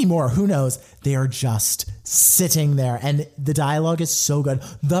or maybe more, who knows, they are just sitting there, and the dialogue is so good.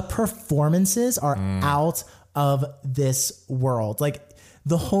 The performances are out of this world. Like,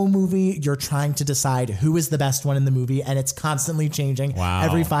 the whole movie, you're trying to decide who is the best one in the movie, and it's constantly changing. Wow.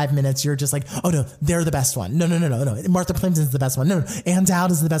 Every 5 minutes, you're just like, oh no, they're the best one. No. Martha Plimpton's the best one. No. Ann Dowd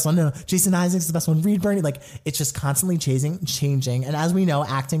is the best one. No. Jason Isaacs is the best one. Reed Birney. Like, it's just constantly changing. And as we know,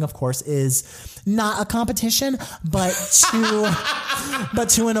 acting, of course, is not a competition, but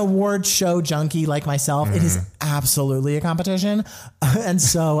to an award show junkie like myself, it is absolutely a competition. And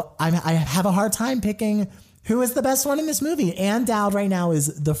so I have a hard time picking who is the best one in this movie. Ann Dowd right now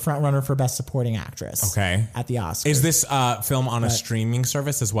is the front runner for Best Supporting Actress. Okay. At the Oscars. Is this film on a streaming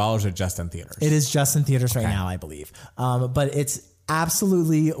service as well, or is it just in theaters? It is just in theaters right now, I believe. But it's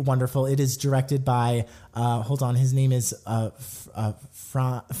absolutely wonderful. It is directed by, his name is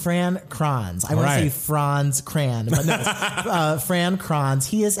Fran Kranz. I want to say Franz Kran, but no, Fran Kranz.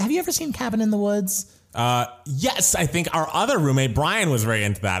 Have you ever seen Cabin in the Woods? Yes, I think our other roommate Brian was very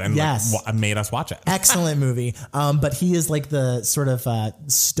into that and made us watch it. Excellent movie. But he is like the sort of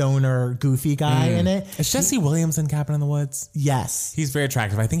stoner, goofy guy in it. Is Jesse Williams in Cabin in the Woods? Yes, he's very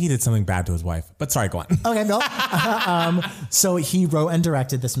attractive. I think he did something bad to his wife. But sorry, go on. Okay, no. So he wrote and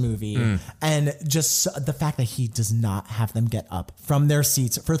directed this movie, and just the fact that he does not have them get up from their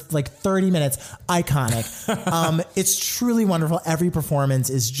seats for like 30 minutes, iconic. It's truly wonderful. Every performance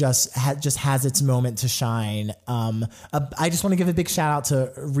is just has its moment to shine. I just want to give a big shout out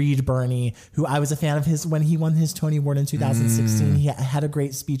to Reed Birney, who I was a fan of his when he won his Tony Award in 2016. He had a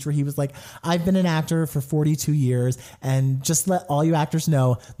great speech where he was like, I've been an actor for 42 years, and just let all you actors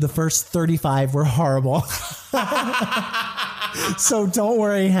know, the first 35 were horrible. So don't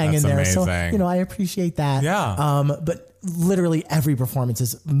worry, hang in there. Amazing. So, you know, I appreciate that. Yeah. But literally every performance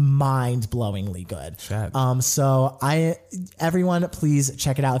is mind-blowingly good. So everyone, please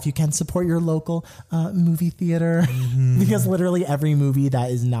check it out. If you can, support your local movie theater, because literally every movie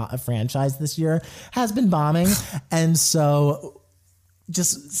that is not a franchise this year has been bombing. And so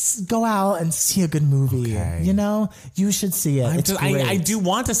just go out and see a good movie. Okay. You know, you should see it. I do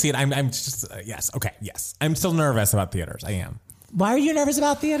want to see it. I'm just yes. Okay. Yes. I'm still nervous about theaters. I am. Why are you nervous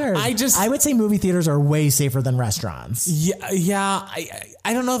about theaters? I would say movie theaters are way safer than restaurants. Yeah.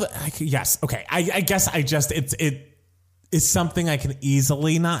 I don't know yes. Okay. I guess it's something I can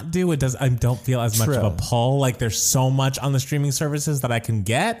easily not do. I don't feel as much of a pull. Like, there's so much on the streaming services that I can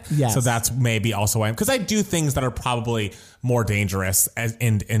get. Yes. So that's maybe also why because I do things that are probably more dangerous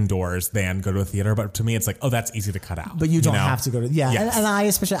indoors than go to a theater. But to me, it's like, oh, that's easy to cut out. But you don't have to go to Yes. And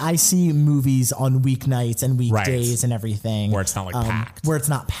I see movies on weeknights and weekdays and everything where it's not like packed. Where it's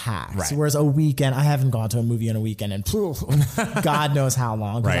not packed. Right. Whereas a weekend, I haven't gone to a movie on a weekend in God knows how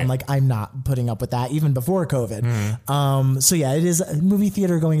long. Because I'm like, I'm not putting up with that even before COVID. So yeah, it is movie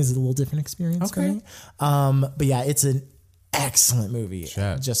theater going is a little different experience for me. But yeah, it's an excellent movie.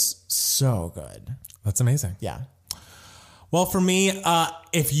 Just so good. That's amazing. Yeah. Well, for me,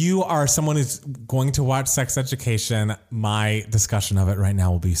 if you are someone who's going to watch Sex Education, my discussion of it right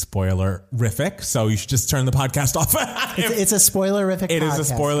now will be spoilerific. So you should just turn the podcast off. It's a spoilerific podcast. It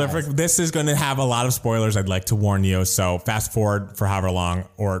is a spoilerific. Guys. This is going to have a lot of spoilers. I'd like to warn you. So fast forward for however long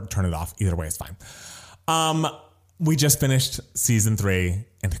or turn it off. Either way is fine. We just finished season 3,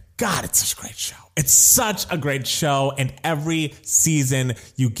 and God, it's such a great show. It's such a great show, and every season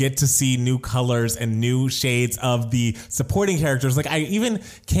you get to see new colors and new shades of the supporting characters. Like, I even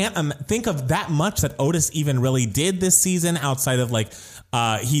can't think of that much that Otis even really did this season outside of like,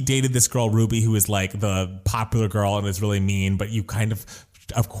 he dated this girl, Ruby, who is like the popular girl and is really mean, but you kind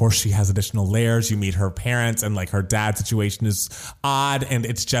of course, she has additional layers. You meet her parents, and like her dad's situation is odd, and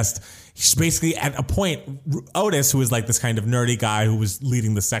it's just, she's basically at a point, Otis, who is like this kind of nerdy guy who was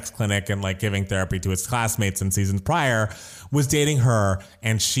leading the sex clinic and like giving therapy to his classmates in seasons prior, was dating her,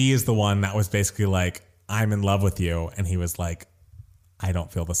 and she is the one that was basically like, I'm in love with you, and he was like, I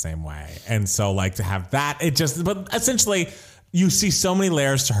don't feel the same way. And so like to have that, but essentially, you see so many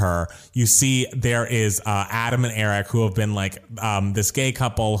layers to her. You see there is Adam and Eric, who have been like this gay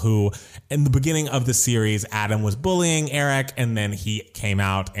couple who, in the beginning of the series, Adam was bullying Eric, and then he came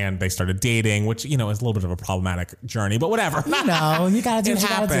out and they started dating, which, you know, is a little bit of a problematic journey, but whatever. You know, you gotta do what you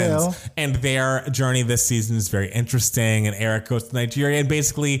gotta do. And their journey this season is very interesting, and Eric goes to Nigeria, and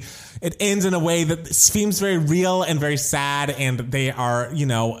basically it ends in a way that seems very real and very sad, and they are, you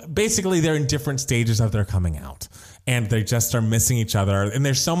know, basically they're in different stages of their coming out. and they just are missing each other. And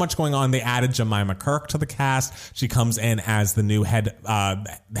there's so much going on. They added Jemima Kirk to the cast. She comes in as the new head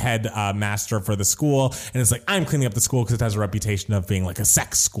master for the school, and it's like, I'm cleaning up the school because it has a reputation of being like a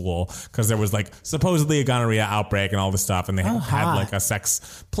sex school, because there was like supposedly a gonorrhea outbreak and all this stuff, and they had like a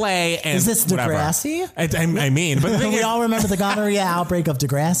sex play. And is this Degrassi? I mean, but the thing we all remember the gonorrhea outbreak of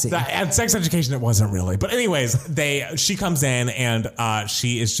Degrassi. At sex education, it wasn't really. But anyways, she comes in, and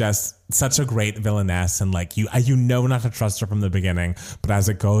she is just such a great villainess, and like you know not to trust her from the beginning, but as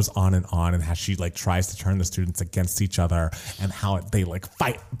it goes on and how she like tries to turn the students against each other and how they like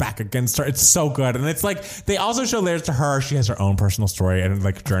fight back against her, it's so good. And it's like they also show layers to her. She has her own personal story and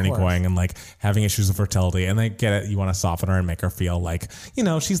like journey going, and like having issues with fertility, and they get it. You want to soften her and make her feel like, you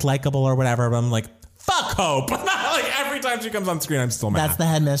know, she's likable or whatever, but I'm like, fuck Hope. Like every time she comes on screen, I'm still mad. That's the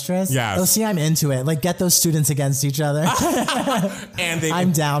headmistress? Yes. Oh, see, I'm into it. Like, get those students against each other. And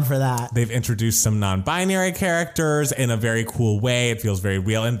I'm down for that. They've introduced some non-binary characters in a very cool way. It feels very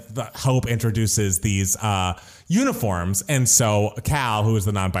real. And Hope introduces these uniforms. And so Cal, who is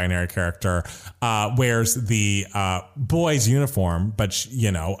the non-binary character, wears the boy's uniform, but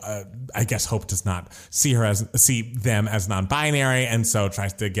I guess Hope does not see them as non-binary, and so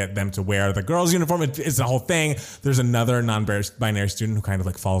tries to get them to wear the girl's uniform. It's the whole thing. There's another non-binary student who kind of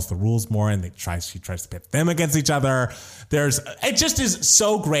like follows the rules more, and she tries to pit them against each other. It just is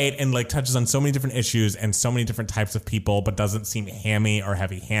so great, and like touches on so many different issues and so many different types of people, but doesn't seem hammy or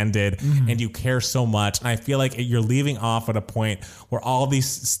heavy-handed. And you care so much. And I feel like you're leaving off at a point where all these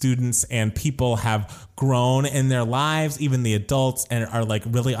students and people have grown in their lives, even the adults, and are like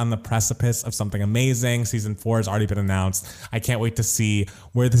really on the precipice of something amazing. Season 4 has already been announced. I can't wait to see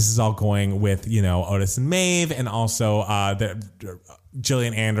where this is all going with, Otis and Maeve, and also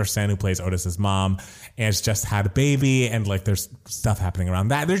Gillian Anderson, who plays Otis's mom, has just had a baby, and like there's stuff happening around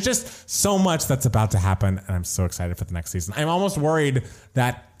that. There's just so much that's about to happen, and I'm so excited for the next season. I'm almost worried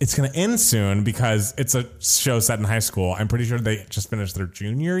that it's going to end soon because it's a show set in high school. I'm pretty sure they just finished their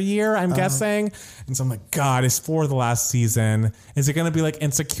junior year, I'm guessing. And so I'm like, God, is 4 the last season? Is it going to be like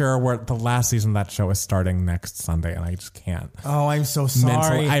Insecure, where the last season of that show is starting next Sunday, and I just can't. Oh, I'm so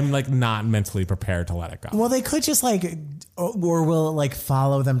sorry. I'm like not mentally prepared to let it go. Well, they could just like, or will it like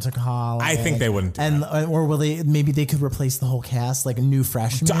follow them to college? I think they wouldn't do that. Or will maybe they could replace the whole cast, like a new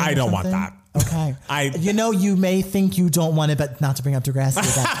freshman? I don't want that. Okay. You may think you don't want it, but not to bring up Degrassi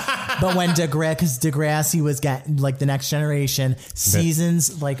again. But when Degrassi was getting like the Next Generation,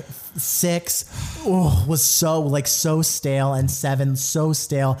 seasons like 6 was so stale, and 7 so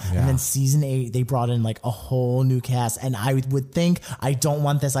stale. Yeah. And then season 8, they brought in like a whole new cast. And I would think, I don't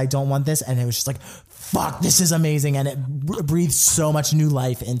want this. And it was just like, fuck, this is amazing. And it breathes so much new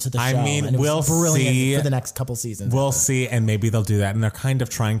life into the show. I mean, and we'll see for the next couple seasons. We'll see. And maybe they'll do that. And they're kind of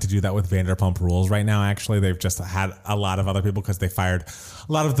trying to do that with Vanderpump Rules right now. Actually, they've just had a lot of other people because they fired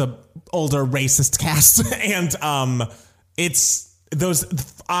a lot of the older racist cast. And it's those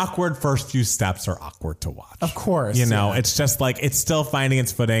awkward first few steps are awkward to watch. Of course. It's just like, it's still finding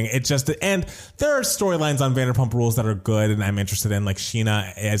its footing. And there are storylines on Vanderpump Rules that are good and I'm interested in. Like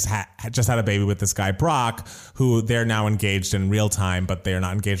Sheena just had a baby with this guy, Brock, who they're now engaged in real time, but they're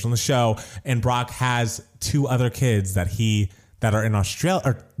not engaged on the show. And Brock has 2 other kids that are in Australia,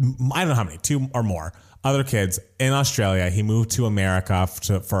 or I don't know how many, 2 or more other kids in Australia. He moved to America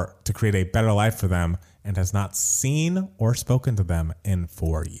to create a better life for them, and has not seen or spoken to them in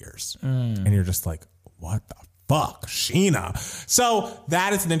 4 years. And you're just like, what the fuck, Sheena? So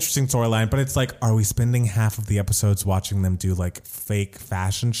that is an interesting storyline, but it's like, are we spending half of the episodes watching them do like fake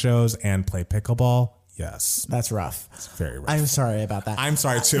fashion shows and play pickleball? Yes. That's rough. It's very rough. I'm sorry about that. I'm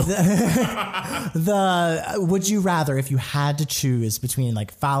sorry too. Would you rather, if you had to choose between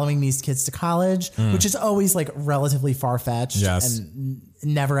like following these kids to college, which is always like relatively far-fetched and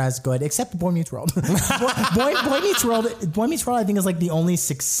never as good, except Boy Meets World. Boy Meets World, I think, is like the only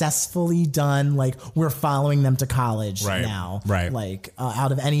successfully done, like, we're following them to college now. Right. Like,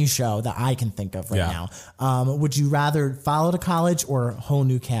 out of any show that I can think of now. Would you rather follow to college or whole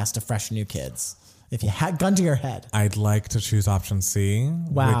new cast of fresh new kids? If you had gun to your head. I'd like to choose option C.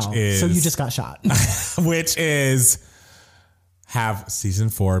 Wow. Which is, so you just got shot. Which is have season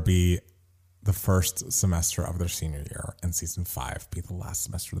 4 be the first semester of their senior year, and season 5 be the last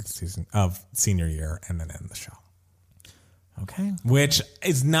semester of the season of senior year, and then end the show. Okay. Which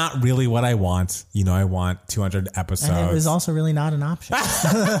is not really what I want. I want 200 episodes. And it was also really not an option.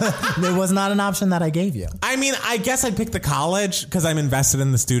 It was not an option that I gave you. I mean, I guess I'd pick the college because I'm invested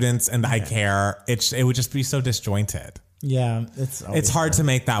in the students and I care. It would just be so disjointed. Yeah, it's hard to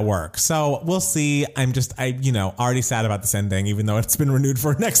make that work. So we'll see. I'm already sad about this ending, even though it's been renewed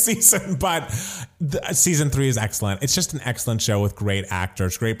for next season. But season 3 is excellent. It's just an excellent show with great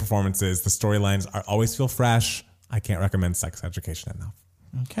actors, great performances. The storylines always feel fresh. I can't recommend Sex Education enough.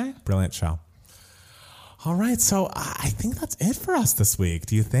 Okay. Brilliant show. All right, so I think that's it for us this week.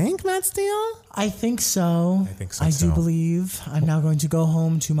 Do you think, Matt Steele? I think so. I do believe I'm now going to go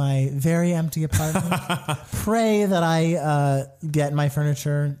home to my very empty apartment. Pray that I get my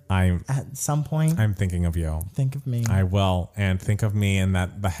furniture at some point. I'm thinking of you. Think of me. I will. And think of me and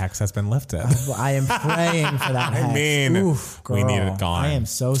that the hex has been lifted. I am praying for that hex. I mean, oof, girl, we need it gone. I am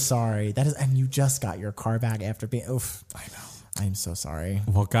so sorry. And you just got your car back after being... Oof. I know. I'm so sorry.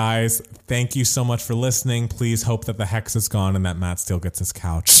 Well, guys, thank you so much for listening. Please hope that the hex is gone and that Matt Steele gets his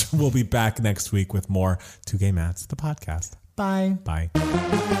couch. We'll be back next week with more Two Gay Matts, the podcast. Bye. Bye.